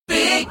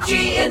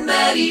G and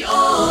Matty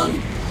on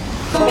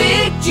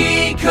Big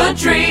G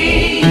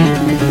Country.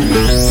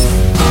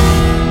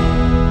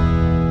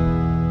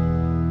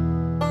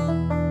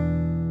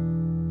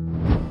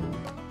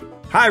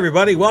 Hi,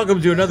 everybody.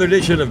 Welcome to another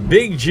edition of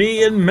Big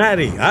G and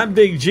Matty. I'm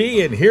Big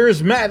G, and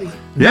here's Matty.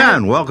 Yeah,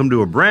 and welcome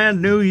to a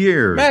brand new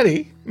year.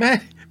 Matty,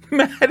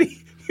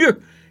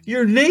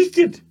 you're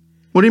naked.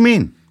 What do you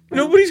mean?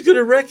 Nobody's going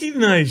to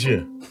recognize you.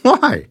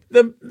 Why?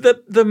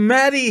 The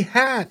Matty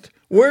hat.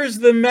 Where's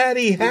the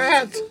Matty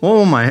hat?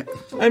 Oh, my.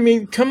 I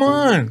mean, come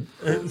on,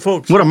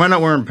 folks. What, am I not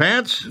wearing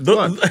pants?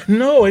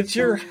 No, it's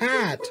your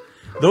hat.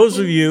 Those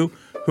of you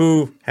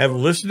who have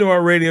listened to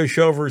our radio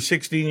show for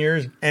 16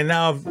 years and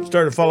now have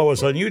started to follow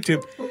us on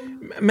YouTube,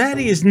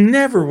 Matty is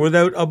never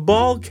without a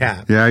ball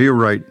cap. Yeah, you're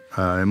right.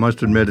 I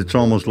must admit, it's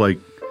almost like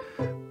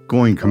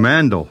going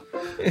commando.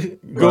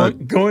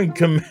 Going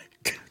commando.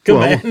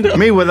 Well,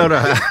 me without a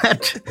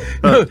hat.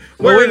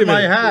 Where's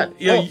my hat?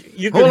 Yeah,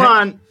 hold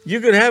on. You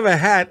could have a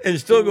hat and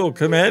still go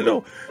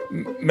commando,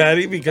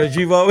 Matty, because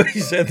you've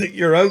always said that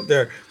you're out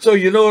there. So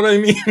you know what I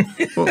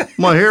mean? Well,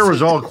 my hair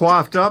was all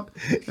coiffed up,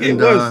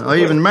 and I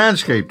even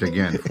manscaped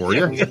again for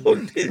you. Oh,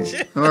 did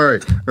you? All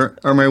right.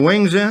 Are my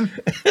wings in?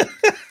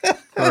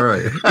 All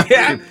right.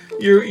 Yeah,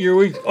 your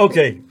wings.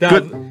 Okay,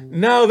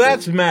 now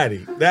that's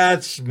Matty.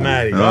 That's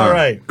Matty. All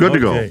right. Good to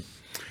go.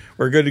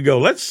 We're good to go.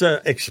 Let's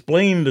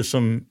explain to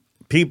some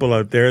people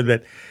out there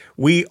that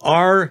we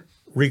are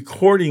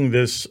recording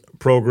this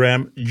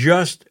program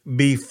just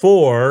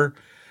before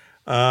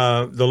the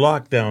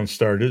lockdown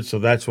started, so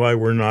that's why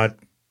we're not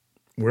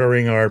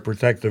wearing our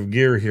protective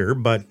gear here,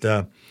 but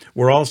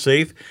we're all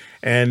safe,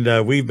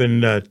 and we've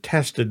been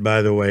tested,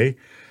 by the way.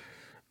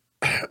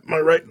 My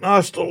right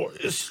nostril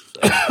is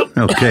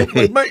okay.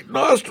 My right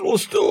nostril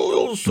is still a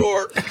little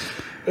sore.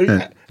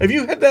 Have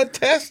you had that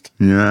test?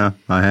 Yeah,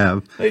 I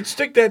have. They'd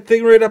stick that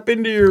thing right up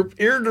into your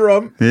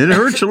eardrum. It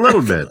hurts a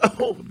little bit.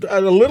 Oh, a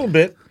little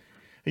bit.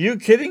 Are you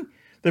kidding?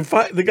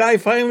 The guy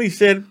finally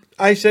said,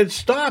 I said,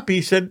 stop.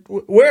 He said,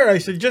 where? I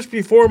said, just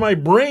before my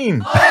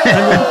brain.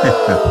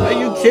 I mean,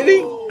 are you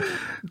kidding?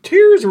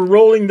 Tears were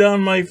rolling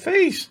down my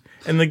face.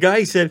 And the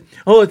guy said,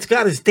 oh, it's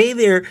got to stay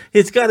there.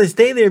 It's got to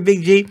stay there,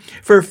 Big G,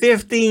 for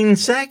 15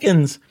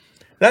 seconds.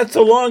 That's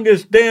the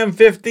longest damn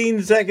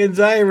 15 seconds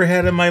I ever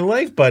had in my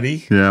life,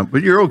 buddy. Yeah,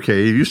 but you're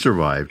okay. You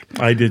survived.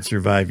 I did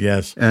survive,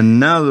 yes. And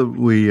now that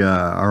we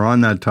are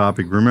on that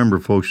topic, remember,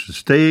 folks, to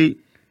stay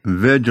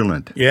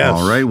vigilant. Yes.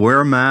 All right?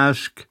 Wear a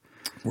mask.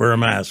 Wear a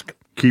mask.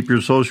 Keep your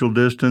social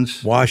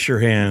distance. Wash your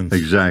hands.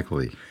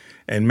 Exactly.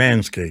 And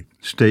manscape.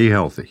 Stay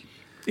healthy.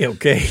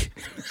 Okay.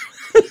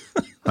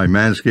 I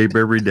manscape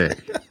every day.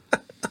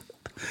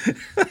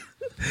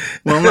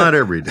 Well, not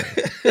every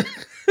day.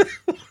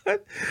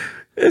 What?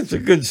 It's a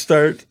good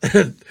start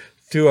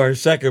to our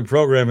second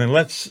program. And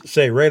let's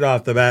say right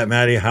off the bat,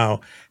 Matty, how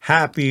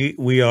happy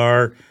we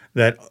are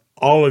that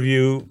all of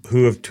you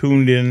who have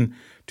tuned in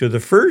to the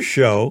first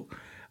show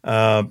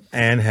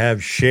and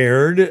have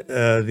shared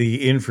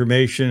the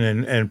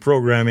information and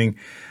programming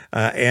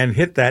and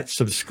hit that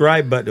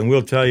subscribe button.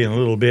 We'll tell you in a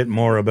little bit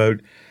more about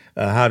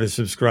how to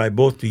subscribe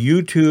both to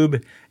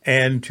YouTube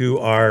and to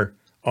our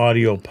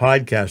audio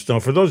podcast. Now,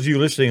 for those of you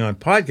listening on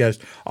podcast,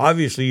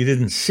 obviously you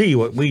didn't see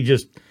what we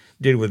just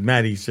did with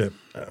Matty's,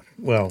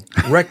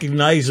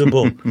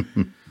 recognizable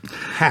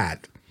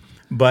hat.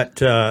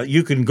 But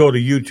you can go to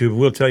YouTube.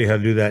 We'll tell you how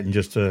to do that in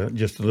just a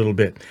little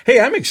bit. Hey,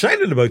 I'm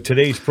excited about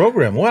today's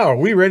program. Wow, are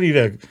we ready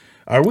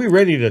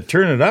to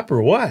turn it up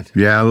or what?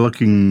 Yeah,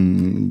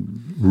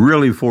 looking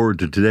really forward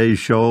to today's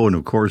show. And,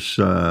 of course,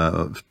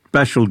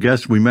 special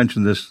guests. We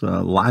mentioned this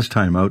last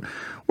time out.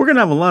 We're going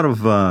to have a lot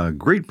of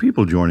great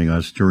people joining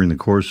us during the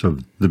course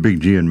of the Big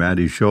G and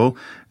Matty show.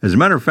 As a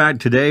matter of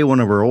fact, today, one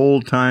of our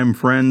old-time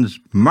friends,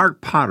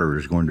 Mark Potter,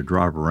 is going to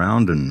drop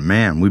around. And,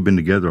 man, we've been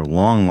together a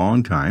long,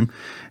 long time.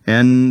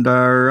 And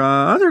our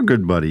other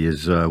good buddy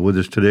is with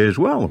us today as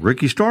well.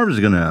 Ricky Storms is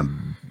going to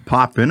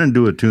pop in and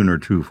do a tune or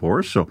two for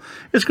us. So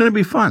it's going to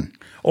be fun.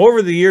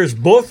 Over the years,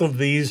 both of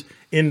these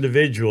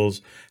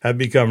individuals have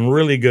become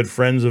really good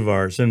friends of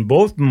ours. And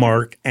both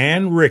Mark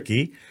and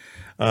Ricky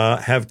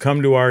have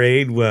come to our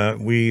aid.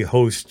 We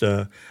host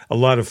a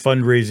lot of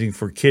fundraising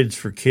for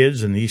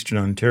kids in the Eastern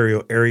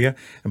Ontario area.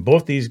 And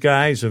both these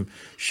guys have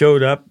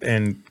showed up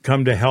and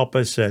come to help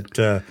us at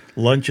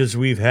lunches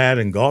we've had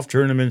and golf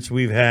tournaments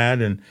we've had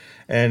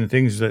and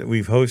things that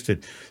we've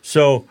hosted.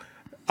 So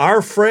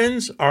our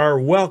friends are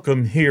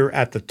welcome here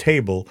at the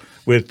table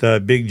with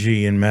Big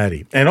G and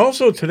Matty. And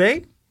also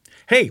today,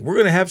 hey, we're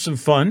going to have some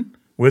fun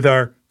with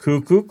our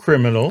Kookoo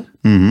Criminal.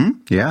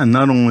 Mm-hmm. Yeah, and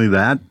not only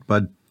that,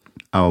 but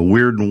a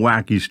weird and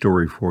wacky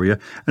story for you.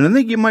 And I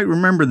think you might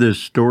remember this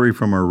story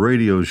from our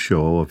radio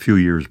show a few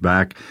years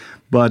back,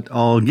 but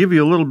I'll give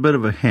you a little bit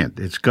of a hint.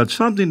 It's got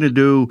something to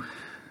do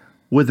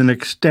with an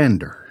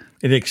extender.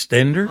 An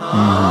extender?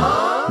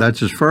 Mm-hmm.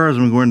 That's as far as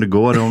I'm going to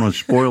go. I don't want to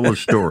spoil the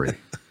story.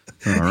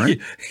 All right?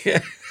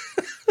 Yeah.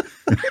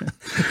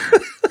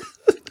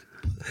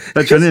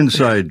 That's an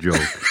inside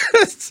joke.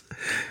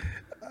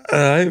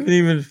 I haven't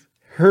even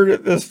heard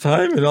it this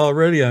time, and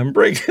already I'm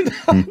breaking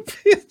up.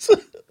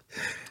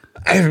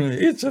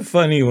 It's a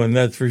funny one,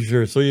 that's for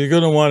sure. So you're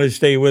going to want to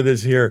stay with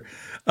us here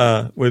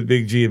with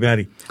Big G and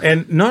Matty.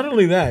 And not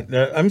only that,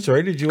 I'm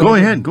sorry, did you Go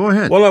ahead.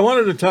 Well, I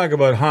wanted to talk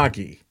about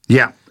hockey.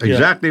 Yeah,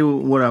 exactly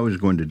what I was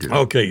going to do.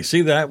 Okay,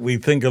 see that? We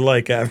think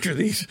alike after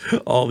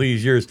all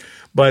these years.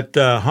 But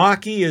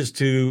hockey is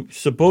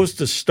supposed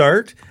to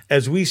start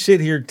as we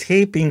sit here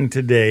taping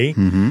today.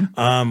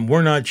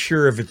 We're not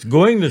sure if it's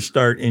going to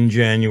start in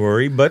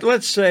January, but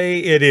let's say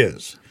it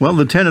is. Well,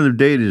 the tentative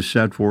date is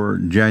set for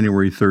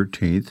January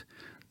 13th.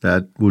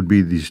 That would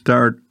be the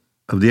start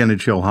of the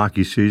NHL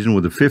hockey season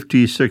with a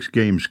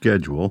 56-game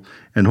schedule,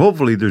 and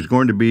hopefully there's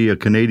going to be a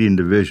Canadian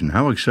division.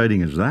 How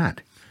exciting is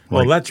that?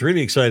 Well, that's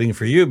really exciting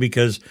for you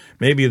because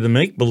maybe the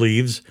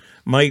make-believes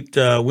might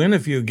win a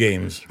few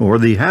games. Or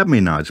the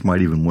have-me-nots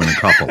might even win a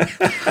couple.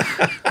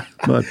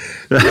 But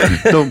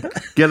don't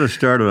get us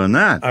started on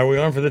that. Are we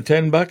on for the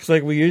 $10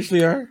 like we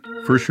usually are?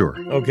 For sure.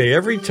 Okay,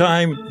 every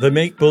time the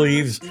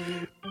make-believes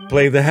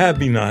play the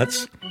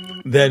have-me-nots,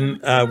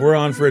 then we're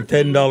on for a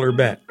 $10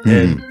 bet.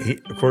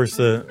 And, of course,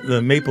 the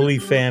Maple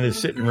Leaf fan is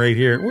sitting right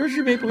here. Where's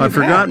your Maple Leaf I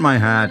forgot my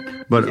hat,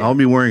 but I'll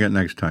be wearing it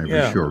next time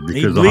for sure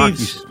because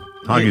the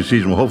hockey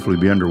season will hopefully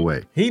be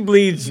underway. He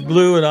bleeds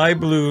blue and I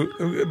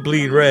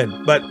bleed red.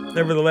 But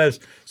nevertheless,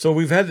 so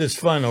we've had this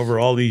fun over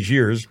all these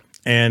years.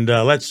 And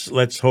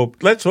let's hope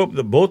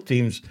that both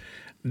teams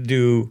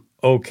do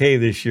okay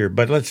this year.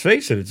 But let's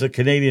face it, it's a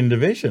Canadian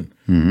division.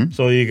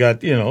 So you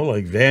got,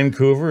 like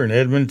Vancouver and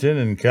Edmonton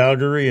and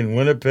Calgary and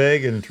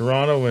Winnipeg and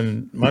Toronto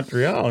and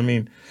Montreal. I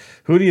mean,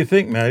 who do you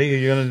think, Matty?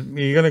 Are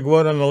you gonna go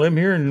out on a limb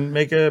here and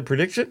make a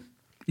prediction?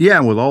 Yeah,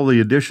 with all the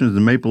additions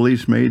the Maple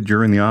Leafs made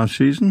during the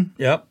offseason.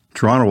 Yep.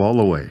 Toronto all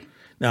the way.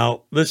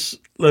 Now,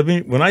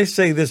 when I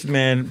say this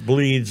man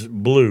bleeds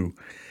blue,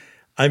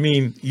 I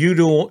mean you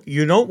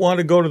don't want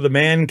to go to the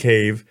man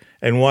cave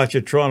and watch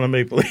a Toronto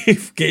Maple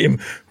Leaf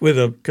game with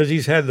him because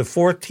he's had the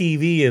fourth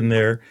TV in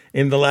there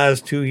in the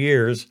last 2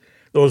 years.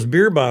 Those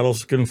beer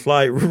bottles can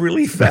fly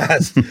really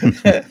fast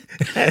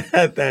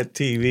at that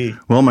TV.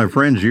 Well, my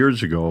friends,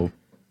 years ago,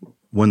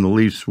 when the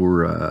Leafs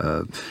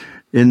were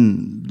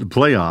in the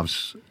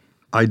playoffs,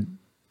 I'd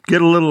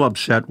get a little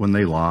upset when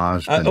they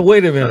lost.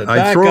 Wait a minute.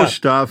 I'd throw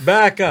stuff.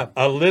 Back up.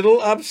 A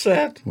little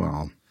upset?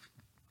 Well,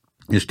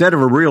 instead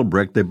of a real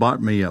brick, they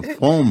bought me a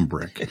foam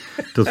brick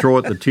to throw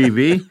at the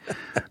TV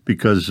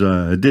because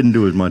it didn't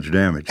do as much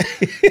damage.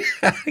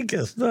 I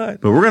guess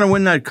not. But we're going to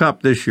win that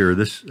cup this year.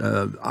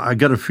 I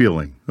got a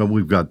feeling.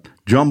 We've got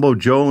Jumbo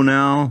Joe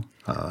now.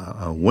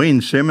 Wayne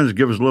Simmons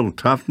gives us a little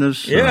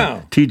toughness.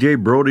 Yeah.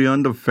 TJ Brody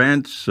on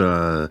defense.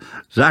 Zach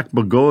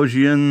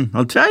Bogosian.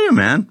 I'll tell you,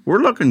 man, we're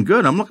looking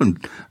good. I'm looking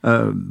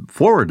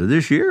forward to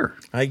this year.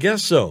 I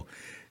guess so.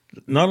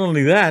 Not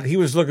only that, he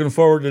was looking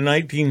forward to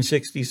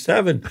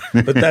 1967,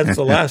 but that's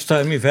the last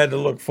time you've had to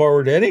look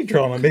forward to any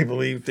Toronto Maple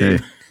Leaf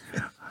team.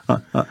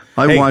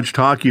 I watched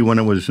hockey when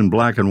it was in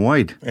black and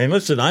white. And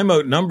listen, I'm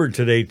outnumbered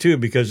today, too,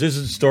 because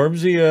isn't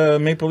Stormzy a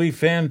Maple Leaf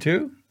fan,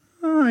 too?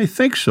 I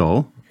think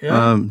so.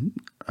 Yeah.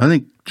 I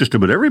think just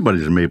about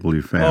everybody's a Maple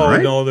Leaf fan,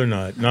 right? No, they're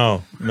not.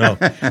 No.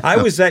 I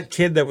was that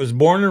kid that was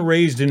born and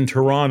raised in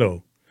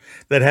Toronto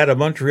that had a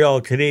Montreal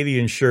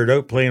Canadian shirt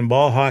out playing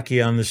ball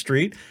hockey on the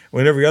street.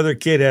 When every other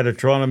kid had a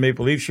Toronto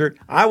Maple Leaf shirt,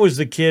 I was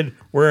the kid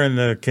wearing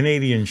the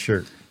Canadian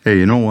shirt. Hey,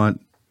 you know what?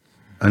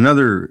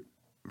 Another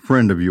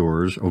friend of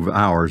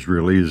ours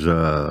really, is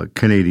a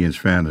Canadiens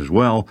fan as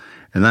well,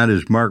 and that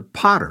is Mark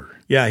Potter.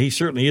 Yeah, he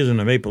certainly isn't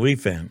a Maple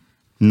Leaf fan.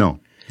 No.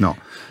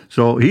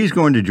 So he's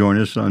going to join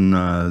us on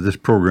this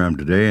program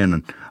today,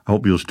 and I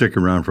hope you'll stick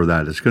around for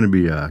that. It's going to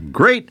be a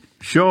great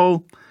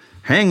show.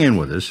 Hang in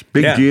with us,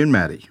 Big G and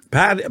Matty.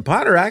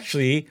 Potter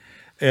actually,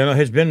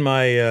 has been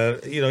my,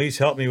 he's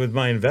helped me with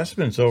my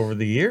investments over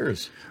the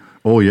years.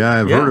 Oh yeah,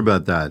 I've heard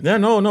about that. Yeah,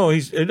 no,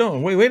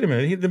 wait a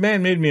minute. The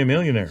man made me a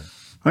millionaire.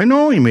 I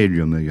know he made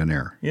you a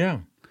millionaire. Yeah.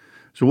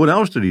 So what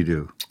else did he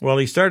do? Well,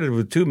 he started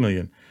with $2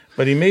 million,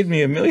 but he made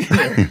me a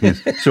millionaire.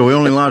 So he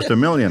only lost $1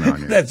 million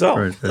on you. That's all.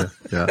 Right,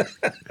 yeah.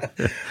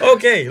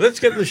 Okay, let's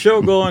get the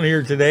show going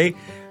here today.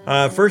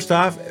 First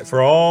off,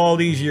 for all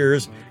these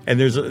years, and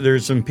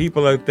there's some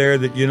people out there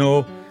that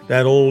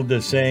that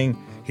old saying,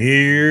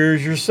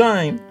 "Here's your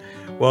sign."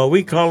 Well,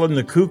 we call him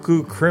the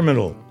Kookoo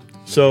Criminal.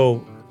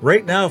 So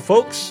right now,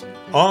 folks,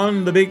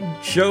 on the big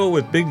show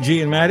with Big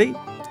G and Matty,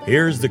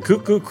 here's the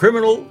Kookoo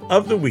Criminal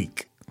of the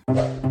Week.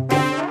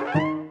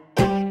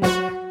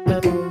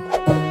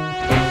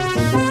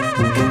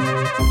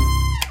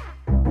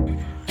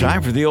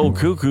 Time for the old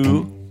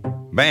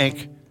Kookoo.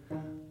 Bank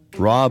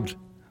robbed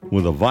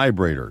with a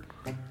vibrator.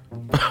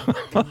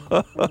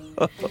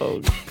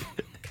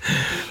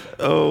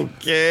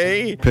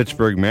 Okay.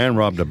 Pittsburgh man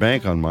robbed a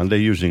bank on Monday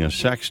using a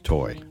sex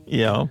toy.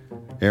 Yeah.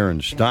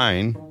 Aaron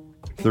Stein,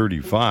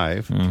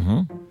 35,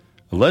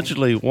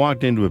 allegedly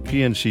walked into a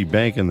PNC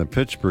bank in the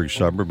Pittsburgh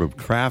suburb of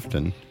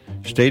Crafton,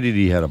 stated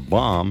he had a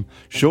bomb,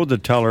 showed the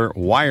teller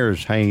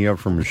wires hanging out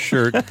from his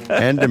shirt,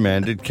 and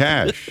demanded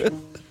cash.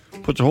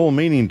 puts a whole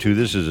meaning to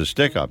this as a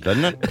stick-up,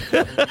 doesn't it?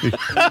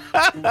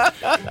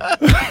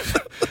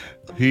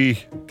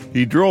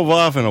 He drove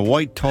off in a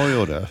white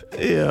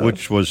Toyota,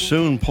 which was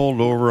soon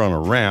pulled over on a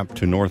ramp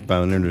to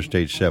northbound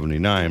Interstate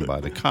 79 by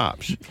the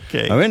cops.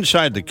 Okay. Now,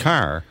 inside the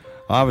car,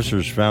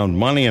 officers found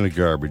money in a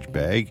garbage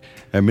bag,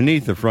 and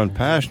beneath the front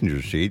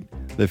passenger seat,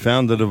 they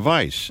found the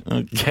device.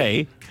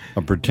 Okay.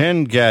 A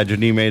pretend gadget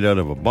he made out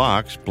of a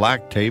box,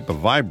 black tape, a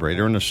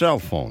vibrator, and a cell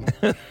phone.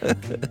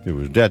 It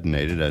was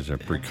detonated as a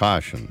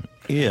precaution.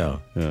 Yeah.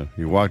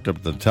 He walked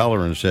up to the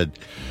teller and said,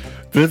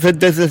 This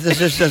is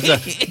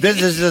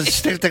a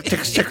stick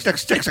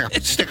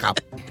up.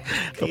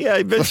 Yeah,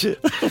 I bet you.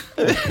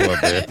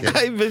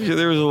 I bet you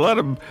there was a lot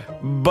of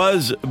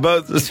buzz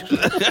about this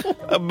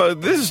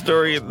about this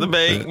story at the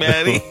bank,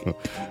 Matty.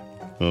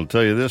 I'll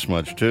tell you this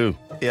much too.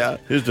 Yeah.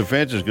 His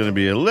defense is going to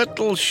be a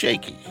little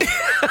shaky.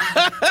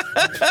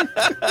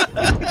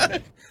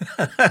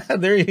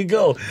 There you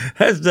go.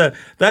 That's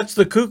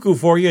the Kookoo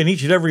for you. And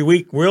each and every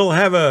week we'll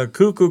have a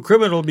Kookoo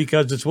Criminal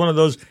because it's one of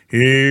those,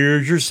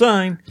 here's your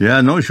sign.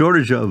 Yeah, no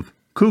shortage of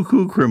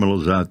Kookoo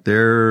criminals out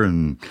there.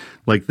 And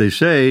like they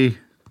say,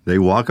 they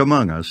walk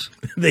among us.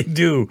 They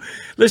do.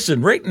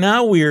 Listen, right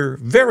now we're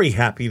very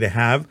happy to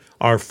have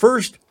our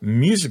first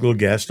musical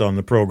guest on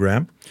the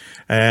program.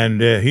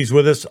 And he's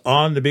with us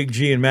on the Big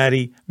G and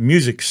Matty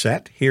music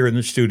set here in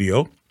the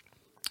studio.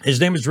 His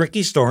name is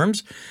Ricky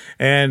Storms,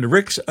 and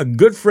Rick's a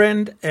good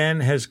friend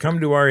and has come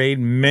to our aid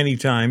many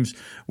times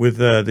with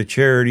the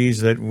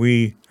charities that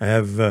we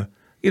have,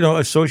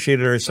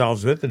 associated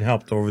ourselves with and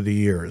helped over the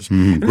years.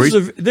 And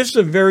this is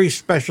a very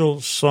special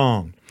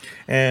song.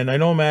 And I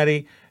know,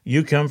 Matty,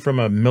 you come from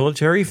a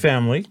military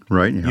family.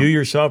 Right. Yeah. You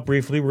yourself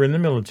briefly were in the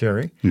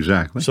military.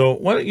 Exactly. So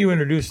why don't you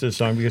introduce this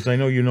song, because I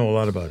know you know a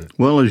lot about it.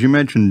 Well, as you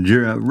mentioned,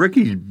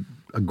 Ricky's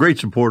a great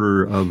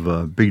supporter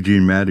of Big G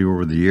and Matty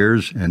over the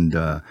years, and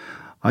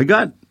I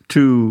got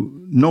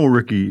to know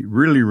Ricky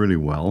really, really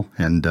well,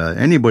 and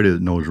anybody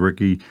that knows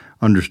Ricky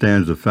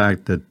understands the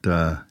fact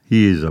that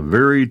he is a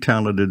very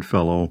talented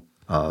fellow,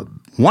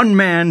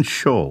 one-man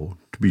show,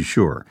 to be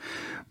sure.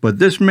 But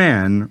this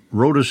man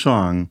wrote a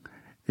song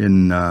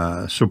in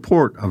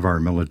support of our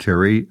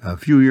military a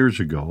few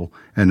years ago,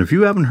 and if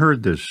you haven't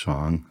heard this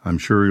song, I'm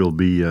sure you'll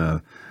be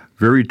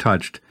very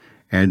touched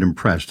and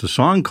impressed. A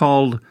song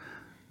called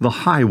The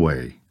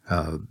Highway,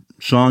 a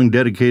song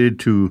dedicated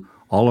to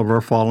all of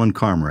our fallen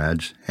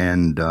comrades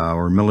and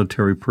our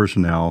military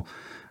personnel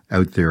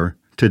out there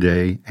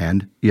today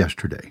and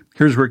yesterday.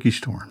 Here's Ricky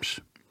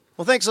Storms.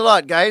 Well, thanks a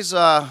lot, guys.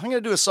 I'm going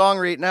to do a song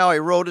right now I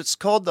wrote. It's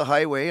called The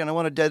Highway, and I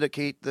want to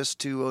dedicate this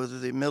to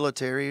the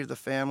military, the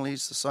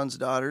families, the sons,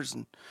 daughters,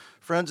 and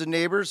friends and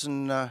neighbors,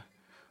 and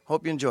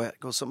hope you enjoy it. It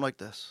goes something like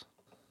this.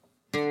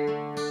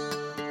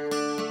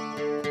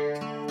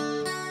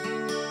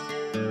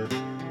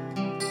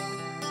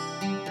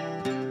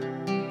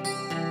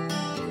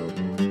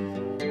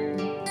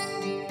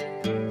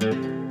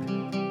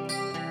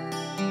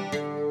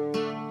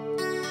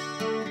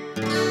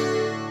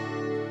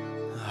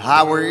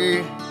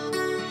 Highway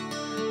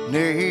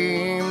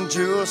named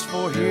just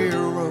for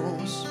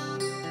heroes.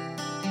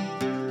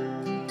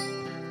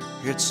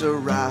 It's a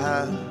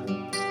ride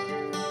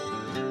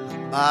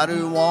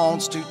nobody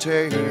wants to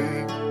take.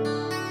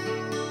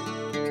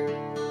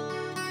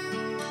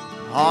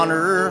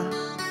 Honor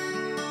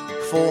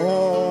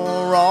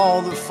for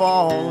all the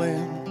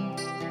fallen.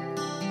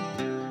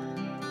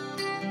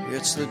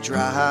 It's the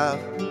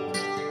drive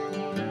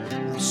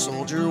the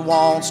soldier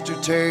wants to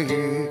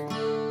take.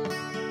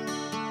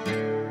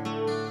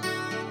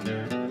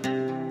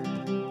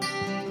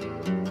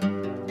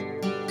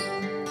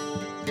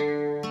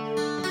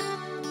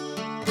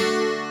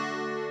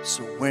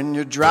 When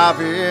you're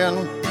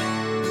driving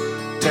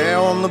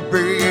down the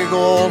big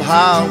old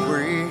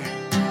highway,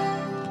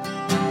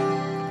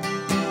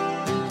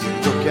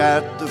 you look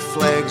at the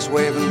flags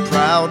waving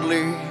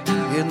proudly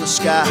in the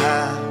sky.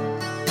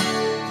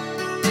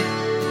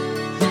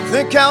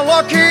 Think how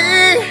lucky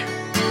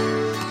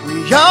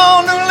we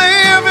are to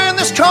live in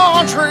this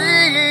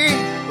country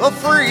of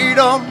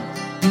freedom.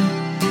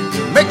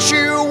 It makes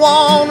you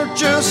want to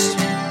just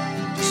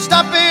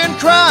stop and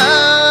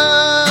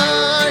cry.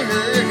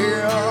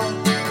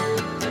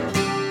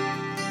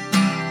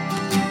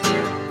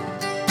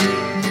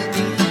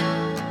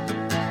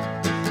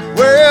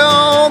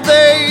 Well,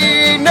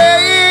 they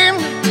named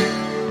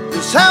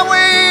this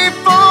highway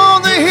for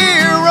the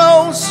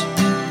heroes.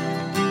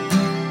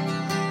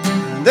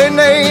 They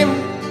named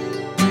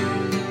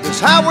this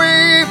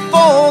highway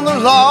for the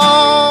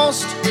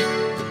lost.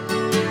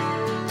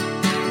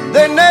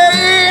 They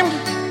named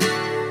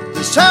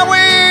this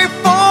highway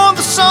for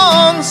the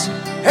sons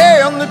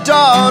and the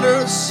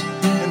daughters,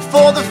 and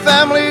for the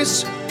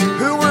families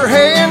who were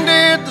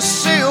handed the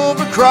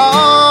Silver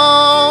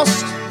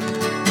Cross.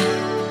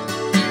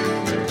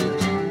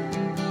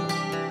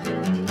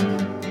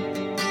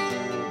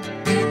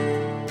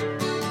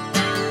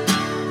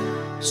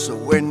 So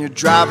when you're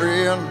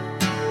driving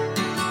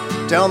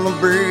down the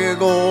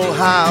big old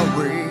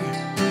highway,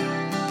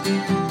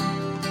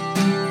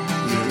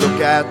 you look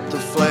at the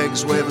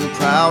flags waving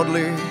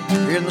proudly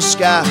in the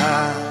sky.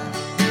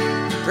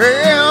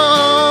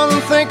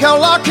 And think how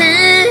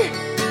lucky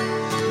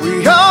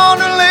we are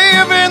to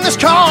live in this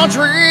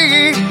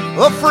country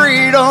of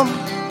freedom.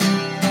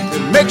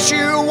 It makes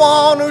you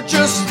want to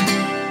just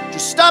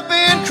stop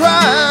and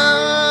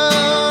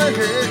cry.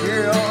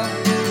 Yeah.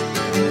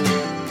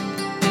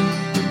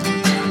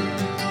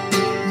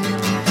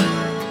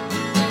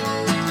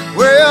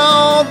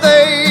 Well,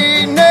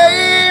 they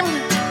named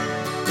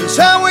this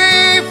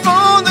highway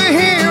for the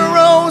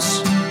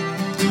heroes.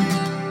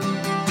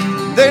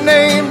 They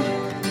named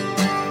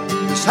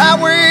this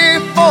highway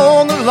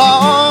for the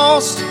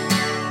lost.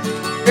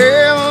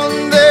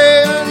 And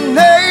they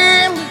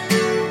named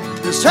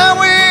this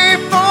highway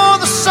for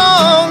the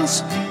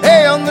sons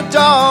and the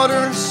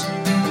daughters,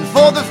 and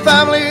for the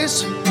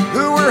families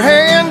who were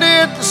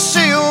handed the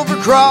silver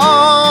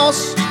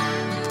cross.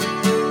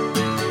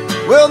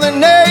 Well, they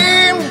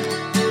named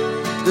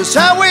this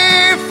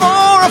highway for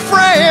our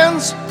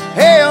friends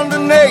and our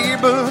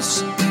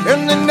neighbors,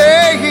 and they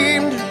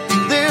named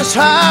this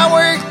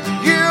highway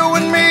you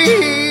and me.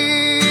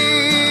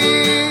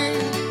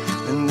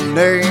 And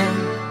they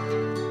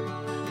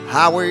named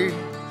highway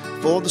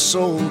for the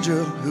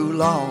soldier who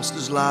lost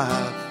his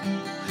life.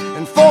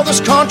 And for this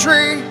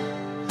country,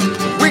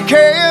 we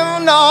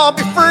can all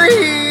be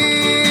free.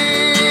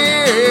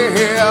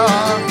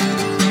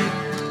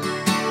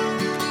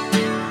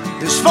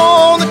 This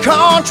for the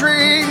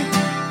country,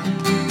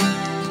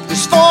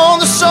 this for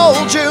the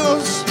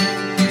soldiers,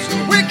 so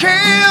we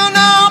can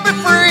all be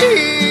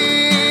free.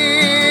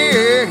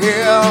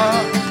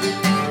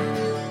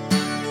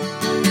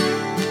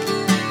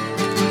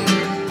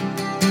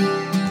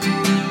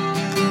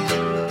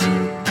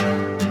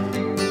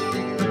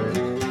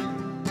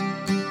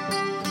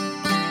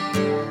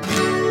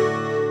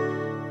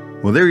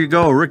 Well, there you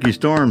go, Ricky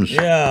Storms.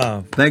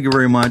 Yeah. Thank you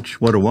very much.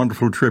 What a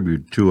wonderful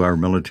tribute to our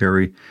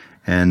military.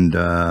 And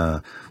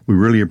we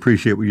really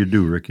appreciate what you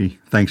do, Ricky.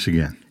 Thanks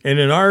again. And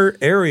in our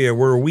area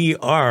where we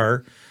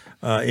are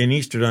in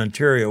Eastern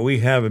Ontario,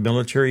 we have a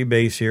military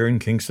base here in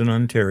Kingston,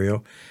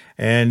 Ontario.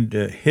 And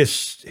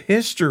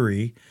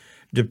history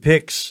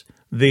depicts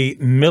the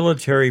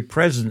military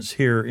presence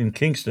here in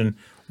Kingston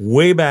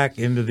way back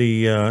into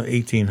the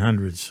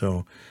 1800s.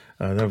 So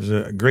that was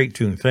a great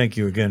tune. Thank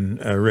you again,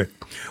 Rick.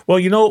 Well,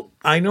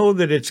 I know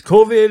that it's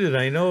COVID, and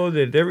I know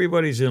that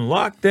everybody's in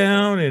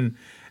lockdown,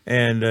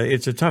 and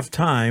it's a tough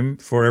time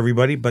for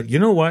everybody. But you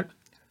know what,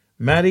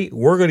 Matty?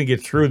 We're going to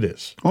get through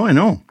this. Oh, I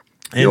know.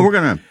 And we're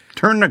going to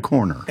turn the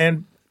corner.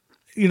 And,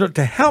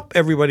 to help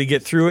everybody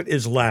get through it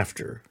is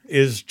laughter,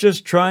 is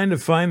just trying to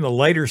find the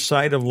lighter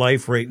side of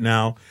life right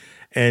now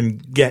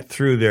and get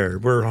through there.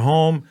 We're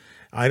home.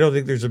 I don't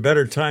think there's a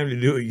better time to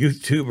do a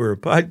YouTube or a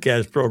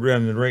podcast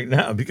program than right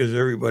now because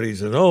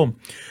everybody's at home.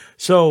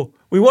 So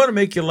we want to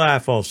make you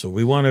laugh also.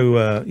 We want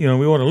to,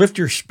 we want to lift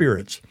your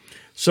spirits.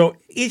 So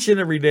each and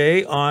every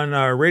day on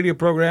our radio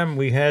program,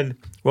 we had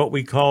what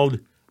we called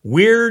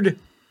Weird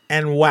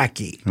and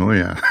Wacky. Oh,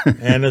 yeah.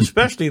 And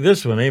especially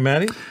this one,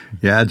 Matty?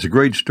 Yeah, it's a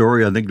great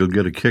story. I think you'll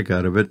get a kick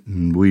out of it.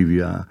 And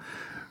we've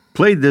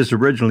played this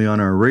originally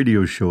on our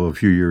radio show a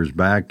few years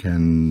back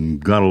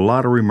and got a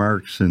lot of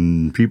remarks,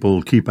 and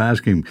people keep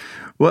asking,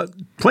 well,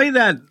 play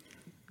that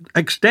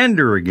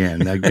extender again,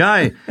 that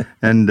guy.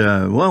 And,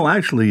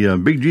 actually,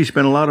 Big G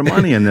spent a lot of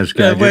money on this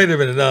guy. Wait a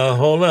minute. No,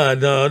 hold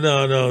on.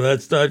 No,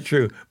 that's not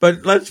true.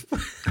 But let's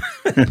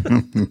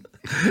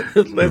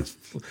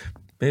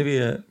maybe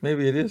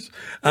it is.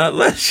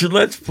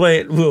 Let's play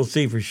it. We'll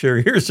see for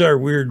sure. Here's our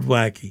Weird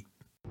Wacky.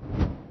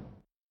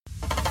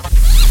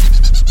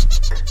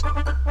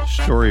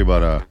 Story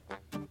about a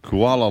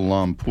Kuala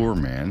Lumpur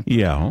man.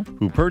 Yeah.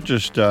 Who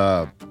purchased,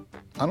 I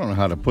don't know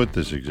how to put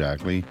this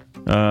exactly,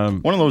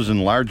 one of those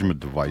enlargement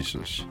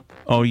devices.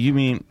 Oh, you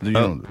mean?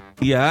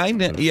 I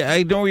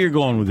know where you're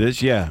going with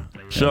this. Yeah.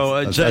 So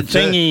it's a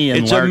thingy.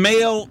 It's a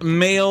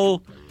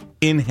male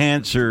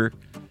enhancer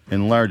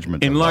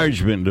enlargement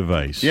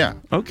device. Yeah.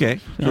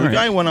 Okay. So the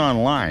guy went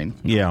online.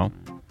 Yeah.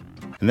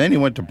 And then he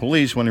went to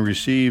police when he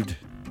received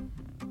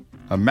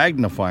a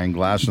magnifying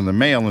glass in the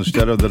mail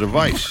instead of the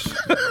device.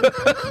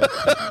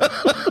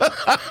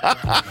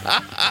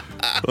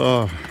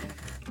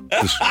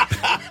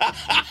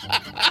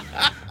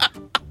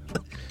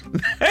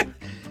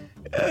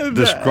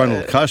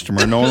 Disgruntled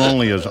customer, known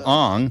only as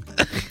Ong,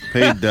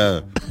 paid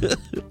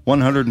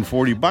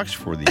 $140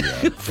 for the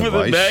device. For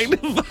the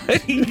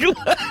magnifying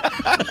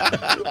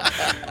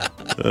glass.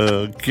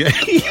 Okay.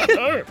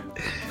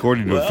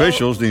 According to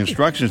officials, the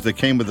instructions that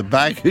came with the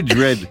package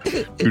read,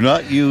 "Do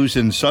not use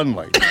in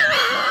sunlight."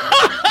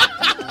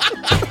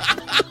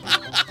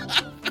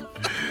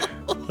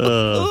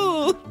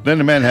 Then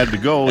the man had to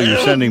go. He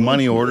was sending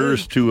money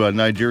orders to a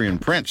Nigerian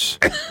prince.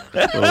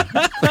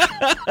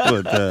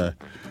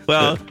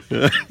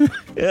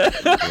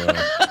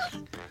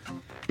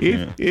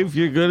 If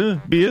you're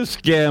gonna be a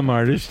scam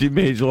artist, you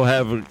may as well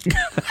have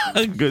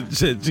a good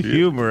sense of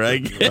humor, I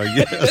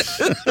guess.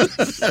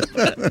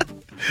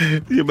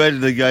 Can you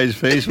imagine the guy's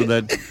face when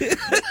that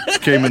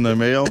just came in the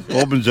mail.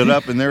 Opens it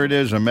up, and there it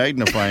is, a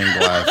magnifying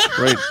glass.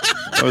 Right.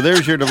 Oh,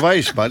 there's your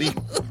device, buddy.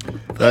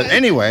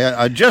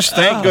 Anyway, just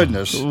thank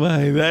goodness.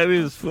 My, that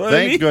is funny.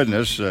 Thank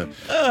goodness.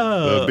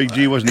 Big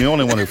G wasn't the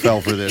only one who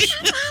fell for this.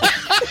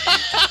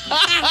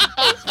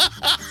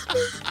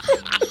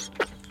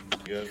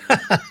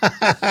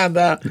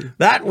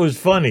 That was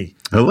funny.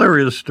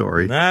 Hilarious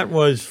story. That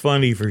was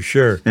funny for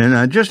sure. And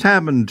I just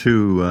happened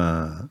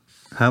to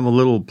have a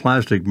little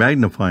plastic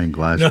magnifying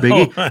glass,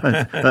 Biggie,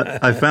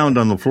 I found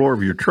on the floor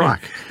of your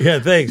truck. Yeah,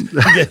 thanks.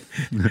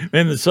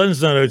 And the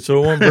sun's not out,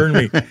 so it won't burn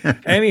me.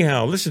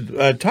 Anyhow,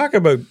 listen, talk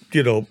about,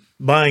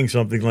 buying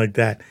something like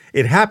that.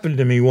 It happened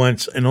to me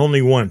once and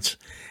only once.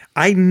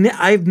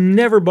 I've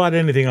never bought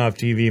anything off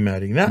TV,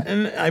 Matty.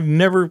 And I've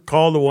never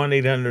called the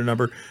 1-800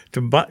 number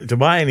to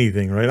buy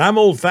anything, right? I'm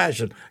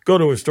old-fashioned. Go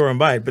to a store and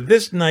buy it. But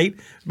this night,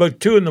 about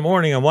 2 in the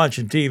morning, I'm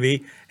watching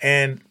TV,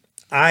 and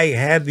I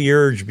had the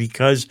urge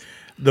because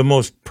the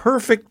most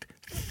perfect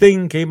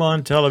thing came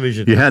on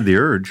television. You had the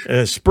urge.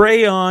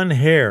 Spray-on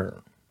hair.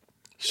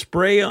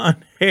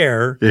 Spray-on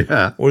hair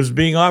was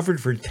being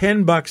offered for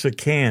 $10 a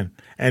can.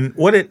 And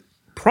what it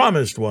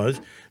promised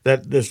was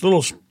that this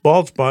little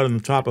bald spot on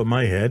the top of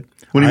my head.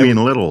 What do you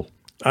mean little?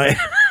 Well,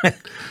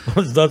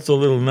 it's not so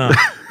little now,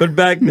 but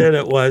back then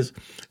it was.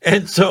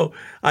 And so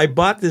I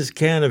bought this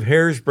can of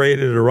hairspray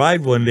and it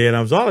arrived one day, and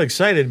I was all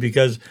excited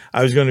because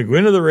I was going to go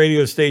into the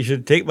radio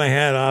station, take my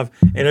hat off,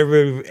 and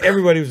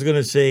everybody was going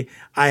to say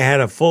I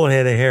had a full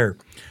head of hair.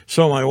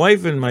 So my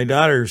wife and my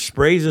daughter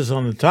sprays this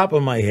on the top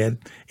of my head.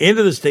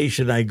 Into the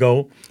station I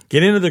go,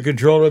 get into the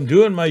control room,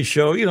 doing my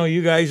show.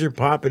 You guys are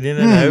popping in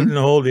and out and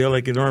the whole deal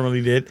like you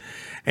normally did.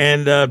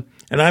 And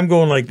I'm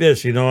going like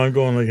this, I'm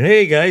going like,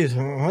 hey guys,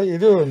 how you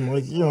doing?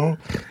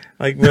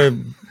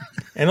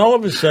 And all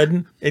of a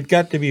sudden it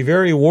got to be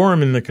very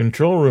warm in the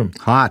control room.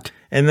 Hot.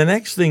 And the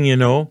next thing you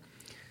know,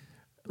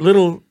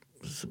 little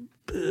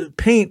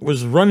paint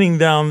was running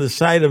down the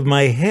side of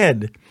my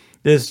head,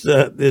 this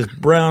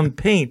brown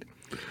paint.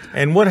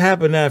 And what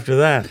happened after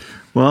that?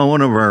 Well,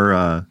 one of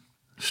our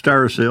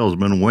star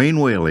salesmen, Wayne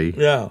Whaley,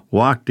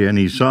 walked in.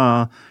 He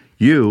saw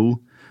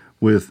you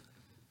with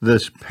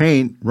this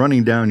paint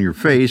running down your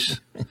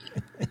face,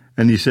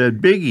 and he said,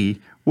 Biggie,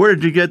 where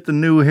did you get the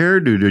new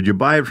hairdo? Did you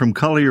buy it from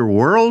Color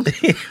World?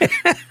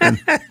 And,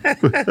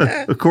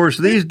 of course,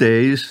 these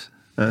days,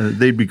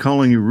 they'd be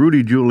calling you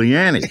Rudy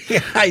Giuliani.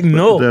 I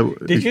know.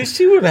 Did you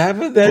see what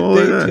happened that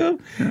day,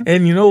 too? Yeah.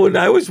 And you know, when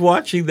I was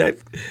watching that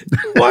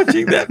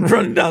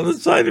run down the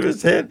side of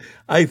his head,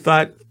 I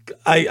thought,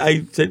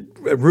 I said,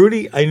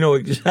 Rudy, I know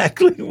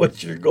exactly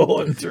what you're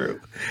going through.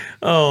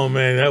 Oh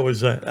man, that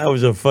was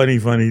a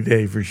funny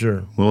day for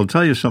sure. Well, I'll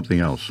tell you something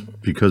else,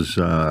 because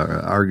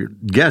our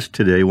guest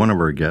today, one of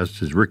our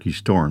guests, is Ricky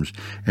Storms,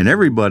 and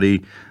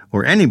everybody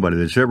or anybody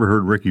that's ever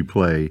heard Ricky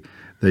play,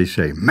 they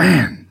say,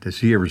 man, does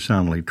he ever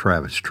sound like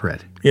Travis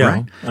Tritt? Yeah,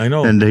 right? I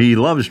know. And he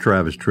loves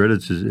Travis Tritt.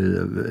 It's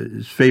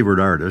his favorite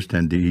artist,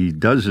 and he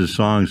does his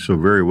songs so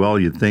very well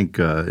you'd think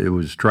it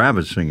was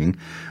Travis singing.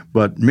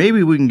 But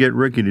maybe we can get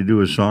Ricky to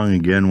do a song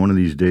again one of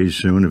these days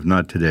soon, if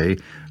not today.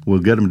 We'll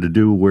get him to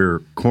do Where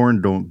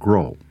Corn Don't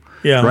Grow.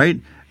 Yeah.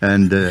 Right?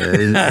 And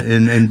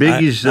in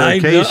Biggie's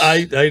case...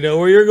 I know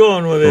where you're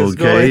going with this.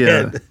 Okay, go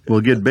ahead.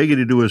 We'll get Biggie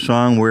to do a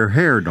song Where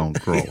Hair Don't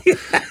Grow.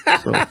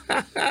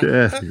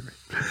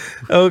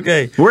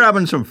 Okay. We're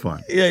having some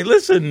fun. Yeah,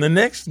 listen, the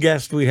next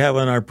guest we have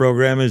on our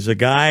program is a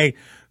guy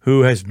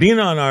who has been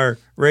on our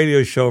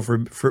radio show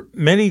for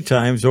many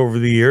times over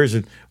the years.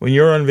 And when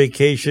you're on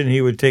vacation, he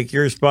would take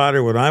your spot,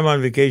 or when I'm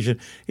on vacation,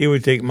 he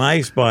would take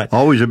my spot.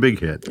 Always a big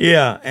hit.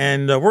 Yeah,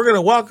 and we're going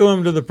to welcome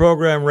him to the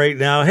program right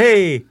now.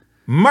 Hey,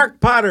 Mark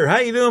Potter, how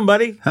you doing,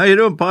 buddy? How you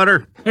doing,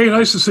 Potter? Hey,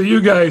 nice to see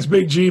you guys.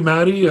 Big G,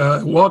 Matty.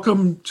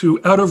 Welcome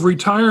to Out of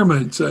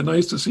Retirement.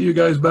 Nice to see you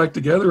guys back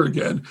together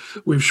again.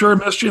 We've sure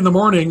missed you in the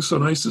morning, so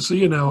nice to see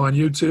you now on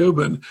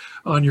YouTube and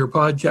on your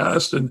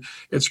podcast. And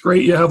it's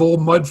great you have old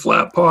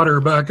Mudflap Potter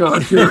back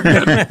on here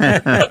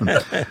again.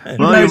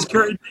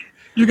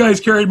 You guys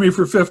carried me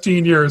for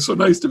 15 years, so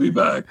nice to be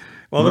back.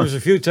 Well, there was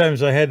a few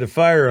times I had to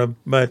fire him,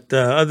 but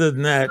other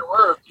than that,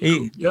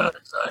 yeah,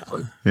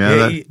 exactly.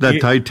 Yeah, that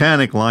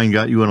Titanic line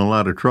got you in a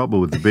lot of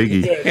trouble with the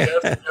Biggie.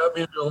 Yeah, got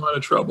me into a lot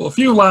of trouble. A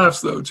few laughs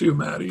though, too,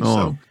 Matty.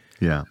 Oh,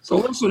 yeah. So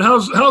listen,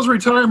 how's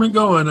retirement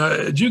going?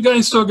 Do you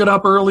guys still get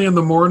up early in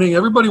the morning?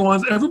 Everybody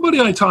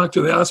I talk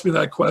to, they ask me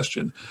that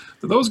question.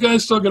 Do those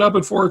guys still get up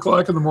at 4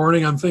 o'clock in the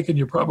morning? I'm thinking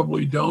you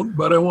probably don't,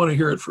 but I want to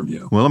hear it from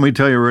you. Well, let me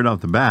tell you right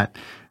off the bat.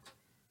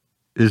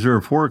 Is there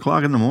a 4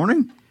 o'clock in the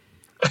morning?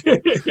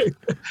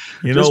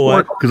 You know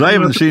what? Because I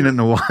haven't seen it in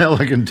a while,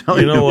 I can tell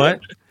you. You know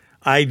what?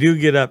 I do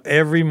get up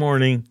every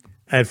morning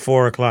at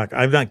 4 o'clock.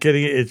 I'm not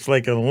kidding. It's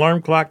like an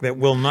alarm clock that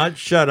will not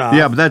shut off.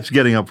 Yeah, but that's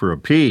getting up for a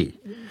pee.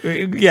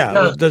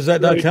 Yeah. Does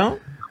that not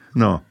count?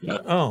 No. Yeah.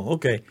 Oh,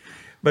 okay.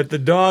 But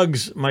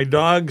my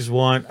dogs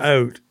want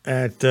out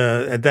at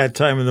that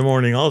time in the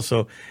morning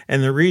also.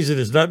 And the reason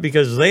is not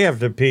because they have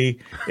to pee,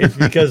 it's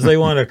because they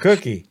want a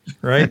cookie,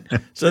 right?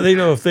 So they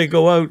know if they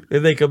go out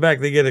and they come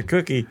back, they get a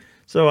cookie.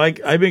 So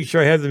I make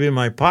sure I have them in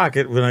my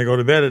pocket when I go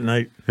to bed at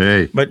night.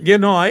 Hey, But,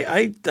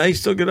 I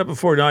still get up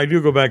before. Now, I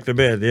do go back to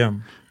bed, yeah.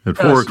 at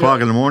 4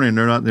 o'clock in the morning,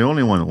 they're not the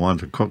only one that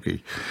wants a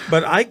cookie.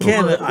 But I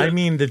can't, I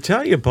mean, to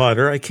tell you,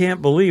 Potter, I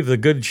can't believe the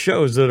good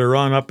shows that are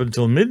on up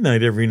until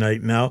midnight every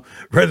night now,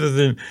 rather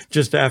than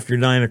just after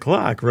 9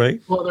 o'clock,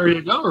 right? Well, there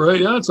you go,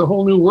 right? Yeah, it's a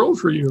whole new world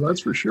for you,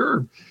 that's for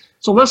sure.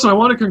 So listen, I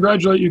want to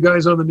congratulate you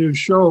guys on the new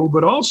show,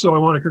 but also I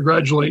want to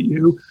congratulate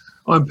you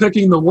on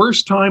picking the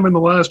worst time in the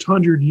last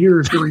 100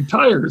 years to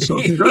retire.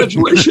 So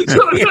congratulations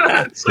on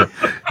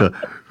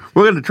that.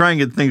 We're going to try and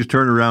get things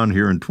turned around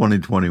here in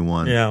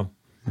 2021. Yeah.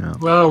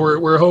 Well,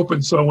 we're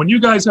hoping so. When you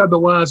guys had the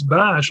last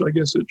bash, I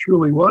guess it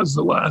truly was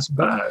the last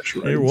bash,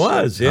 right? It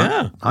was,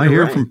 yeah. I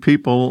hear from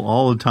people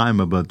all the time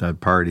about that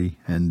party,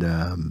 and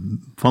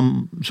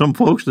from some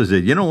folks that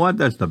said, you know what,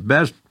 that's the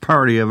best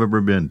party I've ever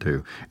been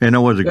to. And it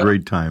was a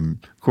great time.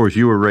 Of course,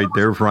 you were right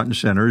there front and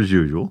center as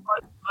usual.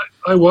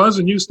 I was,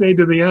 and you stayed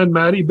to the end,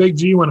 Matty. Big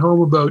G went home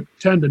about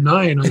 10 to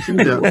 9, I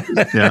think.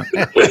 Yeah.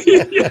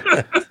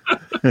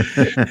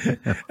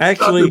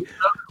 Actually,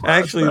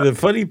 the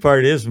funny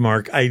part is,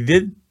 Mark, I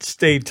did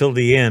stay till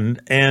the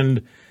end,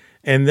 and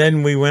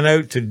then we went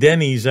out to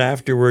Denny's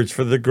afterwards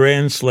for the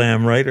Grand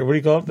Slam, right? Or what do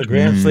you call it? The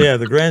Grand Slam, yeah,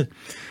 the Grand.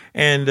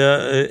 And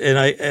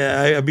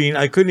I mean,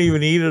 I couldn't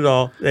even eat it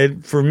all.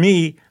 And for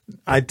me,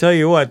 I tell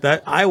you what,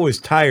 that I was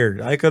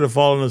tired. I could have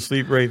fallen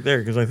asleep right there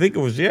because I think it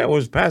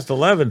was past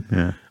 11.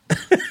 Yeah.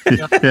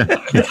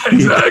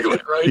 Exactly,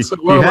 right? So,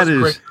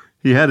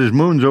 He had his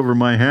moons over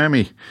my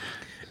hammy.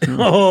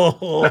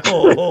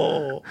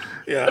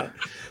 Yeah.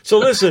 So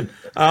listen,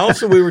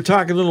 also we were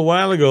talking a little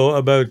while ago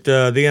about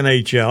the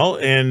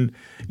NHL, and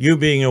you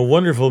being a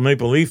wonderful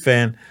Maple Leaf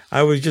fan,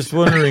 I was just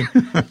wondering,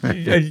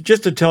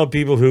 just to tell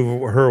people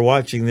who are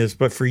watching this,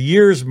 but for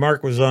years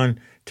Mark was on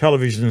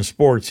television and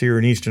sports here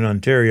in Eastern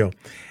Ontario.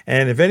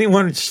 And if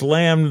anyone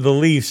slammed the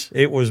Leafs,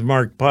 it was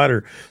Mark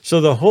Potter.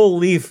 So the whole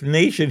Leaf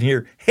nation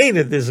here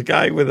hated this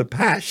guy with a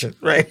passion,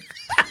 right?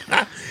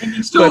 And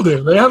you still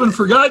do. They haven't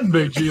forgotten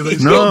Big G. They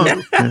still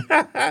do.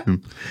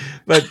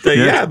 But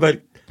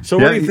so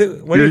what do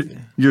you think?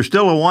 You're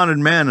still a wanted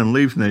man in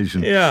Leaf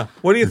Nation. Yeah.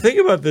 What do you think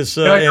about this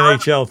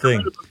NHL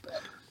thing?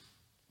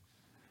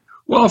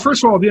 Well,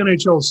 first of all, the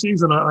NHL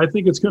season, I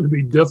think it's going to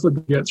be difficult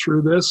to get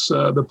through this.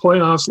 The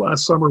playoffs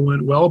last summer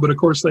went well, but of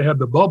course they had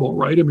the bubble,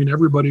 right? I mean,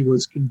 everybody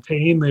was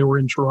contained. They were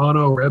in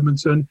Toronto or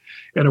Edmonton,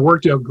 and it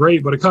worked out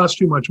great, but it cost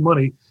too much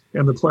money,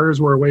 and the players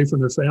were away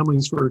from their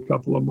families for a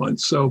couple of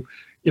months. So,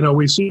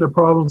 we see the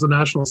problems the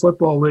National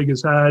Football League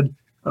has had.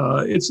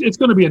 It's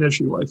going to be an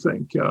issue, I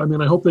think. I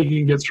mean, I hope they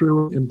can get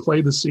through and play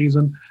the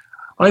season.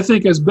 I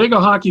think as big a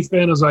hockey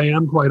fan as I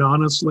am, quite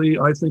honestly,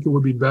 I think it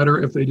would be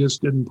better if they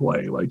just didn't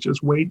play. Like,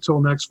 just wait till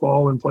next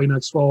fall and play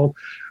next fall.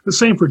 The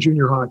same for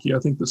junior hockey. I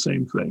think the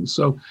same thing.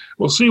 So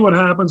we'll see what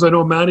happens. I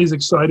know Matty's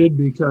excited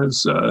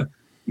because,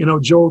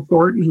 Joe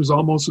Thornton, who's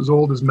almost as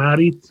old as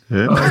Matty,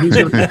 he's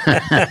going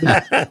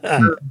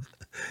to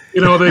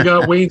they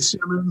got Wayne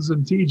Simmons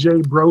and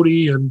TJ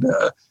Brody and,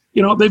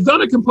 they've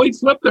done a complete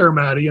flip there,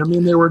 Matty. I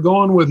mean, they were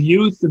going with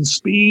youth and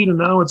speed, and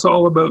now it's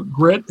all about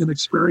grit and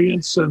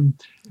experience. And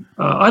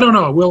I don't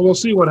know. We'll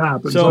see what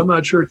happens. So, I'm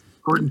not sure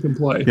Thornton can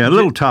play. Yeah, a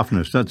little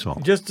toughness, that's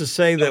all. Just to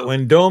say that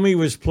when Domi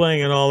was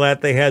playing and all that,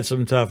 they had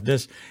some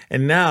toughness.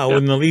 And now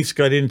when the Leafs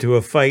got into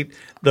a fight,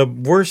 the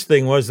worst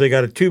thing was they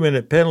got a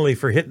 2-minute penalty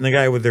for hitting the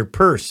guy with their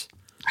purse.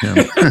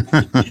 Yeah.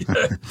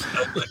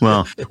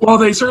 Well,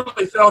 they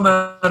certainly found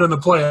that in the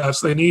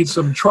playoffs. They need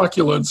some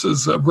truculence,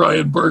 as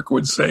Brian Burke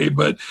would say.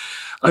 But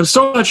I'm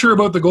still not sure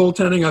about the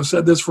goaltending. I've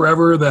said this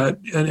forever that,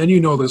 and you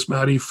know this,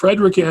 Matty,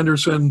 Frederik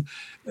Andersen,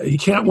 he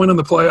can't win in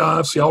the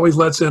playoffs. He always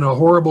lets in a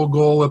horrible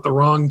goal at the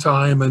wrong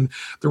time. And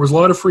there was a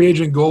lot of free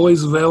agent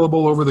goalies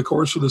available over the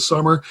course of the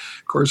summer.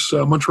 Of course,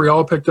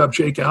 Montreal picked up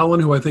Jake Allen,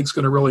 who I think is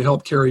going to really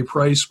help Carey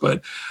Price.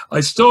 But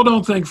I still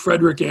don't think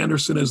Frederik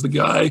Andersen is the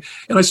guy.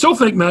 And I still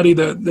think, Matty,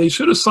 that they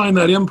should have signed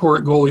that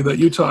import goalie that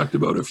you talked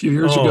about a few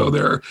years ago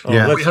there.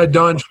 Yeah. We had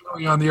Don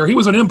Cheery on the air. He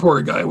was an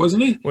import guy,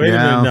 wasn't he? Wait a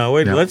minute now.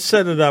 Let's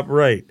set it up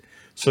right.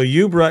 So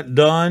you brought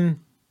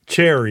Don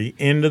Cheery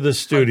into the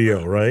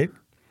studio, right?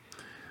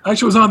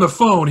 Actually, was on the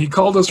phone. He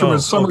called us from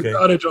his summer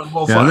cottage on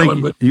Wolf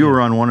Island. But you were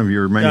on one of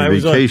your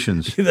many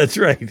vacations. That's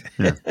right.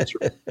 Yeah. That's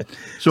right.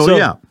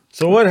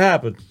 So what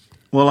happened?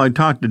 Well, I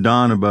talked to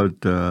Don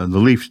about the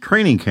Leafs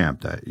training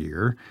camp that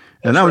year,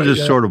 and I was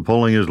just sort of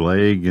pulling his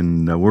leg,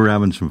 and we're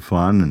having some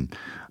fun. And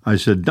I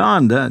said,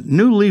 Don, that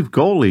new Leaf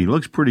goalie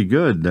looks pretty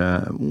good.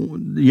 The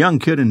young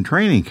kid in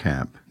training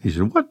camp. He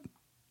said, What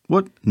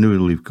new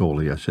Leaf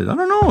goalie? I said, I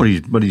don't know,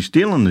 but he's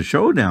stealing the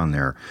show down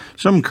there.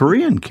 Some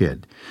Korean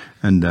kid.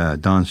 And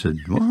Don said,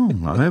 well,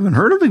 I haven't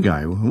heard of the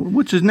guy.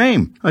 What's his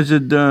name? I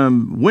said,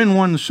 win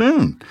one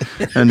soon.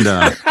 And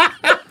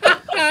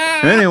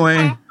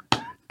anyway,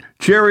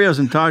 Cherry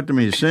hasn't talked to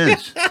me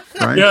since.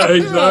 Right? Yeah,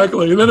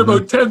 exactly. And then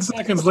about 10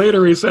 seconds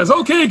later, he says,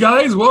 okay,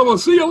 guys, well, we'll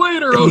see you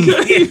later,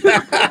 okay?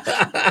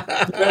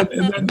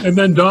 and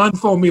then Don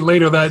phoned me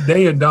later that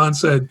day, and Don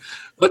said,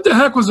 what the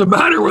heck was the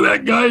matter with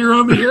that guy you're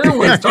on the air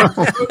with?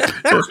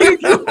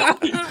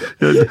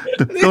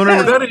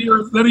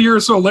 Then a year or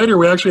so later,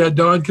 we actually had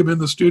Don come in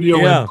the studio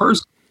in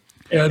person.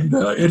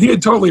 And he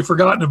had totally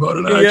forgotten about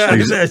it, actually.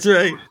 Yeah, that's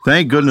right.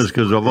 Thank goodness,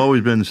 because I've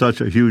always been such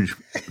a huge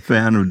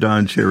fan of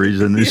Don Cheery's,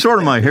 and he's sort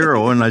of my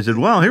hero. And I said,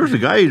 well, here's a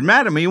guy, he's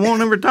mad at me, he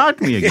won't ever talk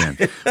to me again.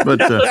 But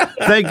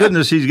thank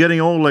goodness he's getting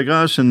old like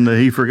us, and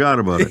he forgot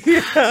about it.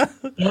 Yeah,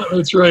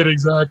 that's right,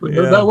 exactly.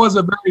 Yeah. That was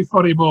a very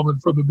funny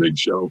moment for the big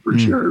show, for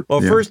sure.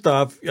 Well, first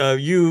off,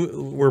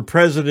 you were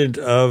president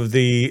of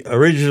the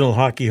original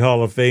Hockey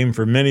Hall of Fame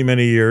for many,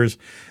 many years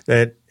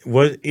that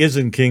is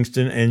in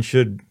Kingston and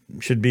should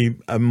be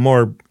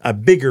a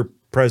bigger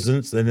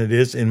presence than it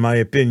is, in my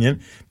opinion,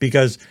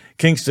 because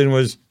Kingston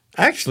was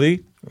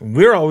actually,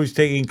 we're always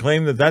taking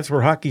claim that that's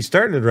where hockey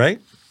started, right?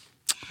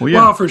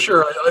 Well, for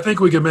sure. I think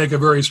we can make a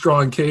very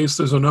strong case.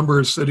 There's a number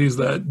of cities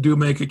that do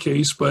make a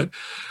case, but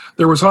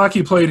there was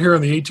hockey played here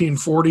in the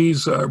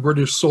 1840s,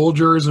 British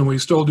soldiers, and we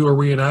still do a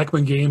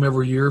reenactment game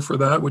every year for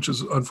that, which is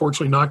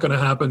unfortunately not going to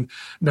happen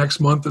next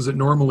month as it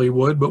normally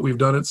would, but we've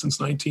done it since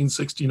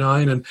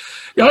 1969. And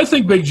yeah, I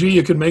think, Big G,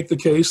 you can make the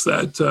case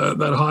that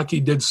that hockey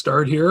did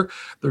start here.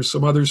 There's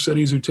some other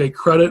cities who take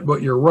credit,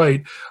 but you're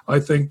right. I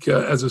think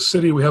as a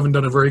city, we haven't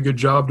done a very good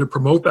job to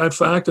promote that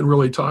fact and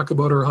really talk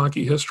about our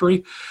hockey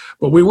history.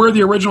 But we were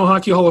the original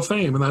Hockey Hall of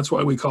Fame, and that's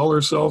why we call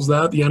ourselves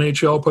that. The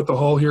NHL put the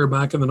hall here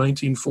back in the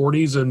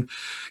 1940s, and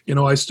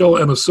I still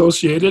am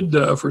associated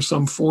for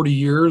some 40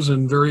 years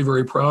and very,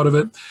 very proud of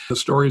it. The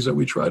stories that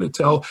we try to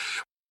tell.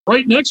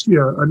 Right next to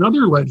you,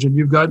 another legend.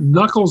 You've got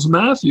Knuckles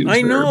Matthews.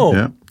 I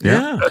know.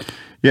 Yeah.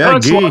 I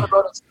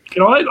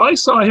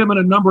saw him in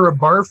a number of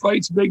bar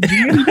fights, Big G.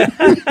 He did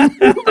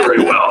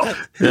very well.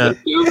 Yeah.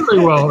 He did very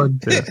well.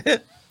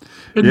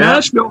 In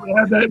Nashville,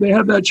 they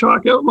had that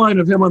chalk outline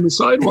of him on the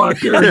sidewalk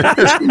there.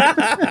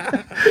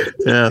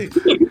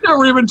 He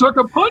never even took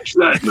a punch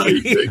that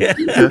night.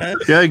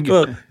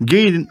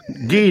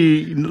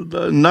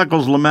 Guy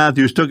Knuckles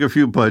Matthews took a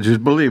few punches,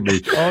 believe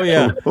me. Oh,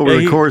 yeah. Over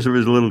the course of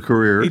his little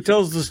career. He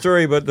tells the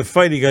story about the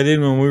fight he got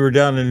in when we were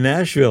down in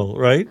Nashville,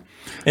 right?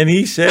 And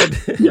he said...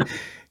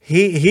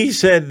 He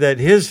said that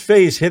his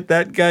face hit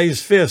that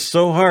guy's fist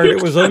so hard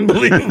it was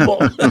unbelievable.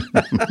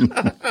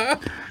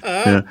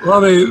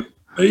 Well,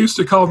 they used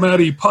to call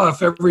Matty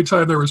Puff every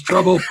time there was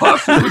trouble.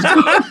 Puff was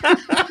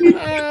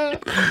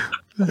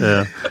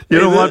Yeah. You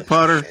know what,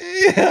 Potter?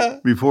 Yeah.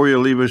 Before you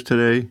leave us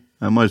today,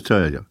 I must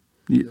tell you,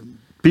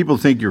 people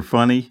think you're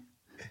funny,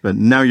 but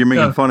now you're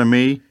making fun of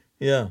me.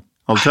 Yeah.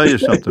 I'll tell you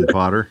something,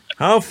 Potter.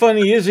 How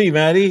funny is he,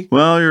 Matty?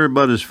 Well, you're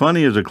about as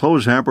funny as a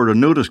clothes hamper at a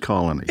nudist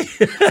colony.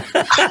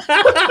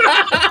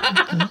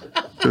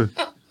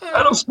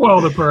 That'll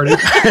spoil the party.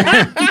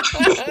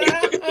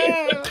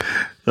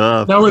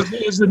 Now,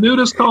 is the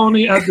nudist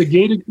colony at the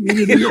gated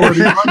community or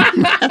the...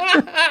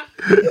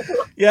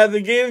 Yeah,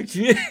 the gated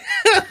community.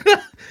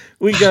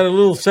 We got a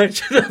little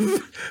section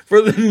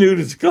for the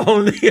nudist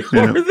colony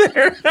over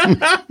there.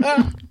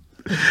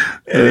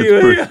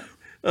 Anyway,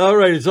 all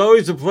right. It's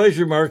always a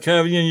pleasure, Mark,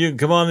 having you. You can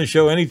come on the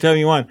show anytime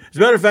you want. As a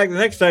matter of fact, the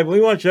next time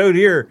we want you out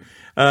here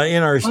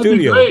in our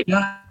studio. That'd be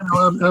great. Yeah,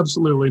 no,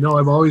 absolutely. No,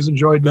 I've always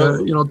enjoyed, two of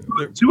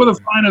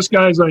the finest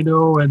guys I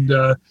know,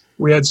 and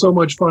we had so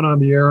much fun on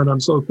the air, and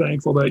I'm so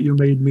thankful that you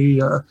made me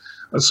a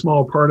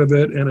small part of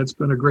it, and it's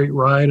been a great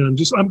ride. And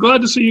I'm glad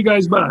to see you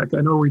guys back.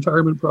 I know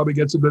retirement probably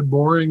gets a bit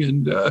boring,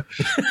 and you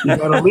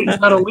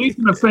got a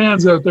legion of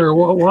fans out there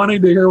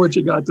wanting to hear what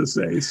you got to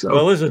say. So,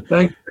 well, listen,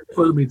 thank you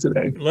for me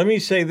today. Let me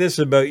say this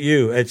about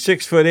you: at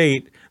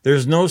 6'8",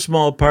 there's no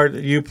small part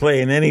that you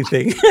play in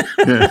anything.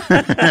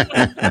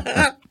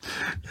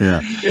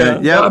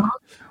 Yeah.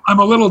 I'm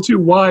a little too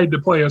wide to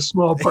play a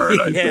small part,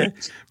 I think.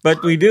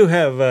 But we do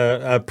have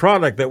a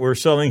product that we're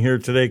selling here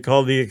today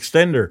called the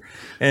Extender,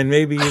 and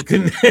maybe you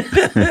can.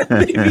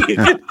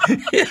 I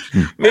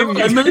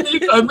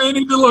may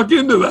need to look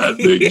into that,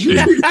 Big G.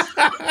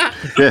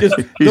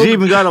 He's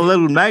even got a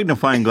little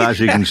magnifying glass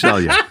he can sell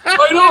you.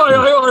 I know.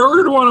 I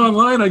ordered one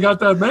online. I got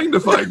that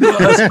magnifying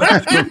glass.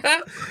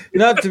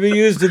 Not to be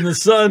used in the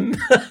sun.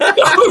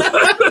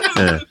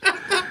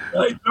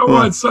 I don't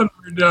want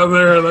sunburn down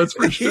there, that's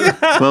for sure.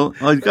 Well,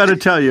 I've got to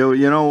tell you,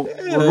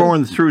 we're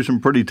going through some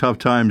pretty tough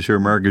times here,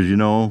 Mark, as you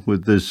know,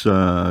 with this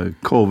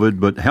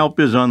COVID, but help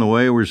is on the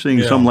way. We're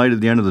seeing some light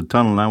at the end of the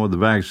tunnel now with the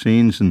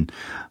vaccines, and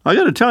I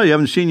got to tell you, I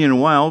haven't seen you in a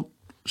while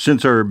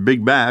since our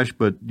big bash,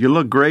 but you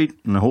look great,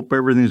 and I hope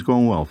everything's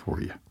going well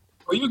for you.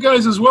 Well, you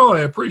guys as well.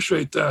 I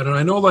appreciate that. And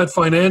I know that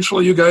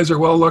financially you guys are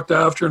well looked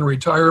after in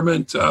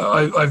retirement.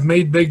 I've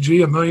made Big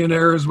G a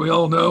millionaire, as we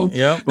all know.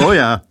 Yeah. Oh,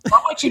 yeah.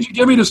 How much did you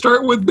give me to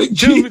start with, Big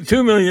G?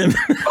 $2 million.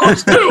 Oh,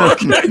 it's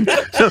 $2 million.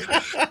 Okay.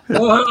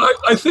 Well,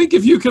 I think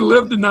if you can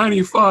live to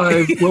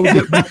 95, we'll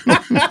get back.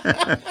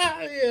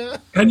 Yeah.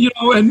 And,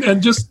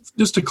 and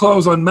just to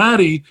close on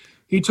Matty,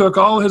 he took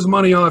all his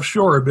money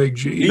offshore, Big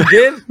G. He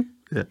did?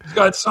 He's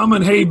got some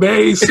in Hay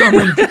Bay, some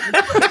in...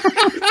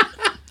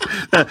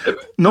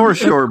 North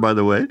Shore, by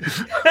the way.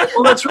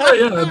 Well, that's right.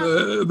 Yeah,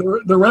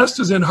 the rest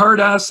is in hard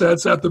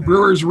assets at the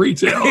Brewers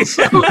retail.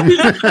 So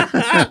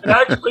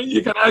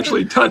you can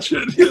actually touch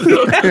it.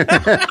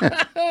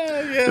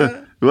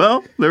 Yeah.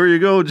 Well, there you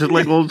go, just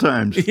like old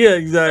times. Yeah,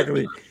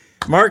 exactly.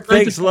 Mark,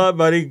 thanks a lot,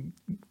 buddy.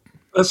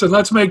 Listen,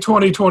 let's make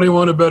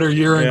 2021 a better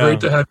year, and Yeah. great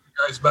to have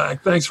you guys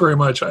back. Thanks very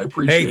much. I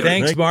appreciate it. Hey,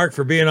 thanks, Mark,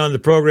 for being on the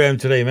program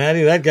today,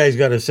 Matty. That guy's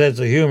got a sense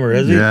of humor,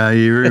 hasn't he? Yeah,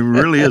 he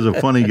really is a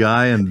funny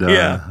guy and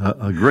Yeah.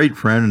 a great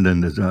friend,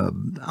 and it's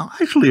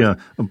actually a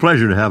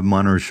pleasure to have him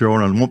on our show,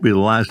 and it won't be the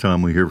last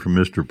time we hear from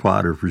Mr.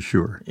 Potter for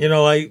sure. You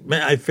know,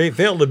 I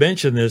failed to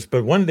mention this,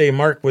 but one day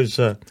Mark was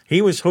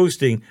he was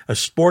hosting a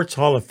Sports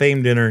Hall of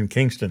Fame dinner in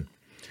Kingston,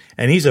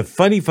 and he's a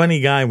funny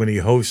guy when he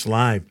hosts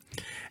live.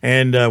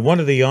 And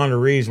one of the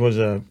honorees was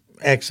a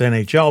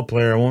ex-NHL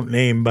player I won't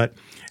name, but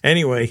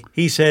anyway,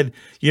 he said,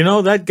 you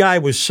know, that guy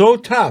was so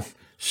tough.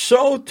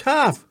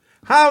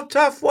 How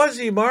tough was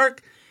he,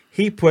 Mark?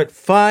 He put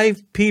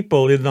 5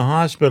 people in the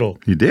hospital.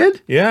 You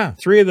did? Yeah,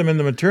 3 of them in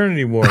the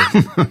maternity ward.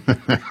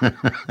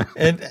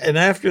 and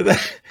after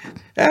that,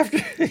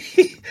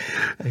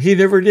 he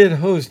never did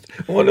host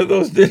one of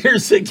those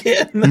dinners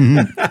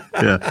again.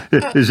 Yeah,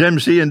 his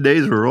MCing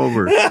days were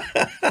over.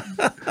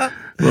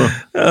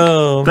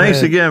 Well, thanks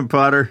man. again,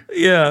 Potter.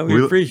 Yeah,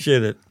 we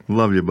appreciate it.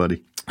 Love you,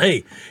 buddy.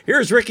 Hey,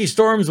 here's Ricky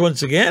Storms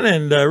once again,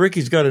 and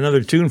Ricky's got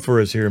another tune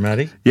for us here,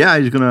 Matty. Yeah,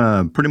 he's going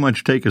to pretty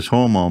much take us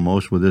home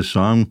almost with this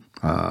song.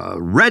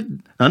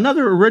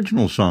 Another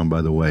original song,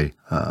 by the way.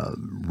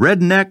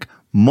 Redneck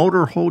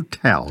Motor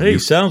Hotel. Hey,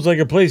 sounds like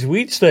a place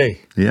we'd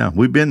stay. Yeah,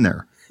 we've been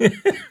there.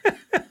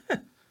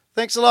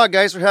 Thanks a lot,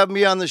 guys, for having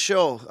me on the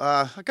show.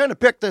 I kind of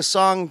picked this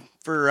song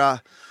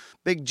for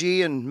Big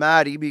G and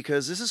Matty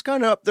because this is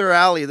kind of up their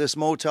alley, this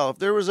motel. If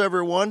there was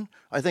ever one,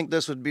 I think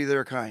this would be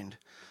their kind.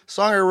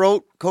 Song I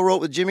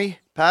co-wrote with Jimmy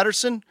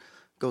Patterson,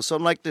 goes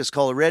something like this,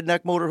 called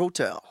Redneck Motor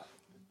Hotel.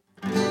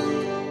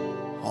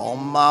 On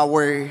my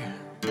way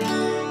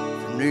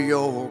from New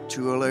York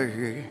to LA,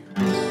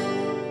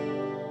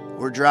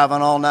 we're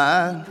driving all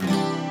night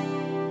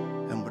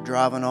and we're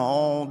driving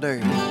all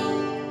day.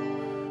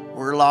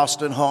 We're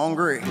lost and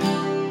hungry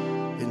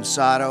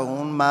inside our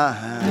own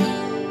mind.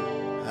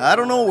 I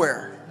don't know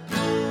where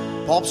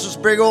pops this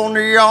big old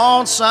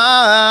neon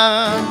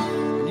sign.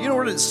 And you know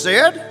what it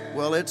said?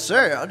 Well, it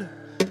said,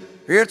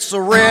 it's a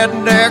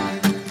redneck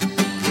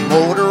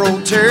motor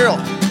hotel.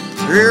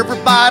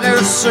 Everybody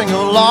sing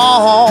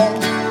along.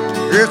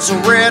 It's a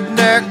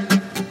redneck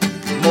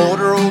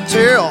motor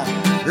hotel.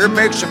 It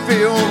makes you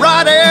feel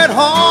right at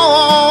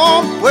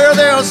home. Where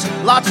there's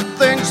lots of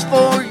things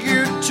for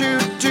you to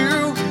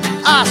do.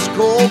 Ice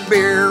cold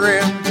beer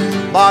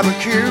and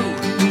barbecue.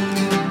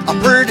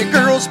 Pretty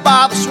girls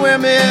by the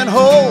swimming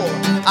hole.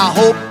 I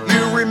hope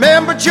you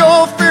remembered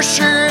your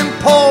fishing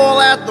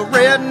pole at the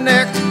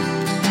Redneck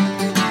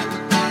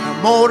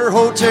Motor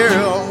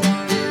Hotel.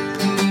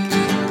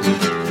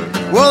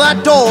 Well,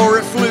 that door,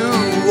 it flew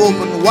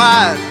open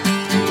wide,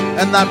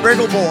 and that big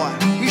old boy,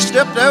 he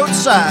stepped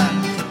outside.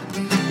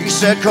 He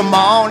said, come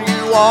on,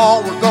 you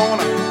all, we're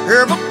gonna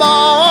have a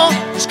ball.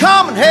 Just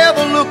come and have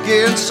a look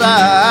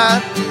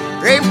inside.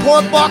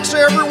 8-point box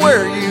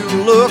everywhere you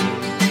look.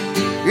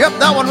 Yep,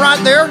 that one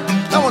right there,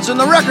 that one's in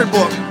the record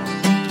book.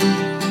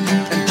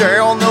 And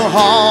down the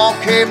hall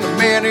came the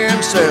man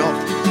himself,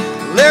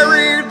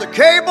 Larry the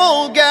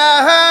Cable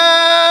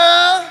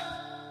Guy.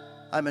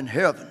 I'm in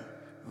heaven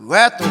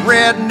at the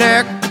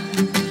Redneck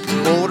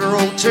Motor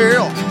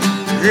Hotel.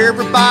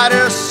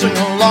 Everybody sing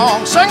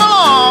along, sing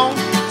along.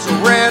 It's a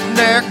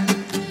Redneck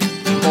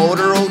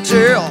Motor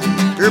Hotel.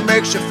 It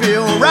makes you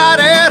feel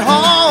right at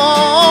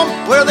home.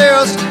 Where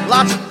there's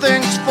lots of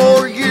things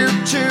for you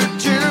to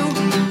do.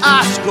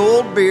 Ice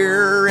cold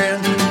beer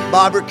and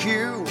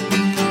barbecue.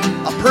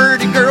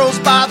 Pretty girls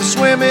by the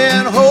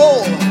swimming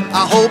hole.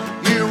 I hope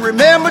you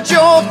remembered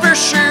your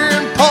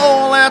fishing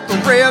pole at the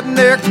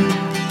Redneck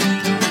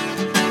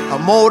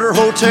Motor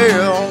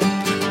Hotel.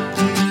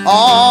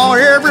 Oh,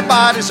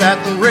 everybody's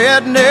at the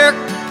Redneck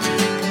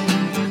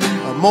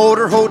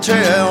Motor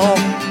Hotel.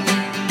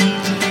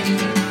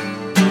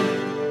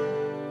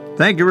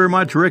 Thank you very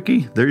much,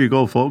 Ricky. There you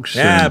go, folks.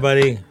 Yeah,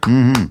 buddy.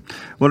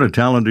 What a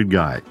talented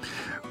guy.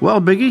 Well,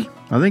 Biggie,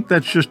 I think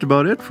that's just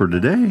about it for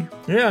today.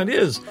 Yeah, it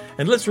is.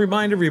 And let's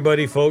remind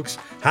everybody, folks,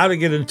 how to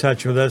get in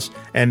touch with us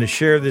and to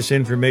share this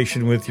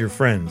information with your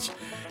friends.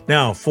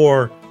 Now,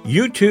 for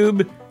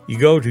YouTube, you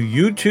go to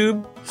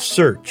YouTube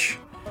search.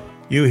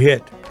 You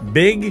hit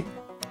Big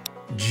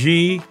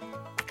G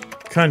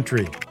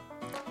Country.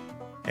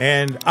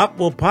 And up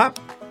will pop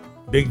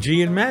Big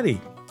G and Matty.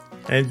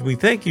 And we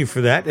thank you for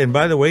that. And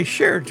by the way,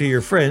 share it to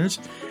your friends.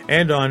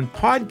 And on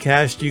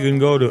podcast, you can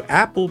go to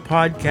Apple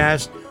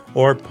Podcast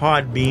or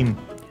Podbean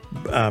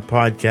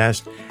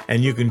podcast,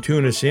 and you can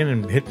tune us in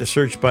and hit the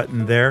search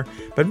button there.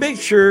 But make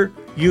sure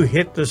you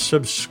hit the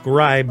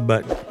subscribe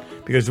button,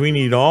 because we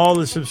need all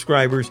the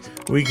subscribers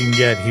we can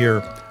get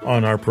here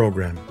on our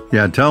program.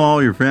 Yeah, tell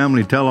all your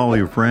family, tell all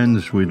your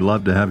friends. We'd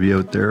love to have you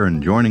out there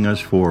and joining us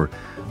for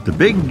the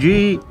Big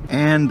G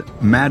and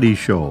Matty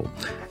Show.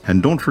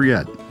 And don't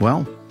forget,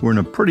 well, we're in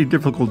a pretty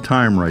difficult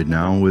time right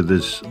now with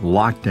this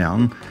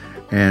lockdown,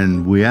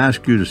 and we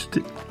ask you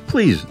to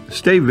please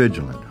stay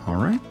vigilant, all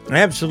right?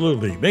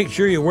 Absolutely. Make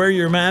sure you wear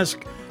your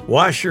mask,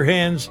 wash your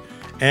hands,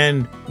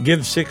 and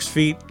give 6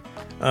 feet,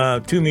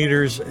 2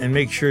 meters, and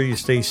make sure you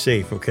stay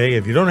safe, okay?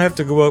 If you don't have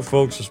to go out,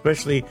 folks,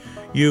 especially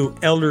you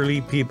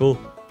elderly people,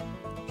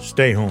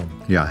 stay home.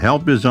 Yeah,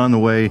 help is on the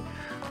way,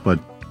 but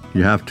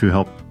you have to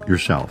help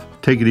yourself.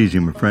 Take it easy,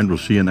 my friend. We'll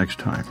see you next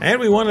time. And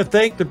we want to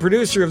thank the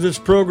producer of this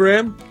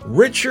program,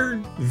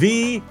 Richard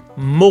V.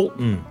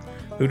 Moulton,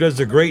 who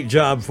does a great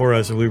job for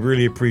us, and we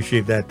really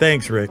appreciate that.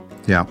 Thanks, Rick.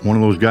 Yeah, one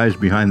of those guys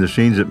behind the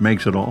scenes that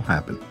makes it all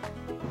happen.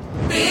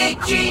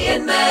 Big G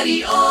and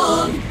Matty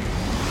on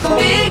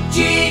Big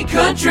G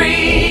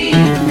Country.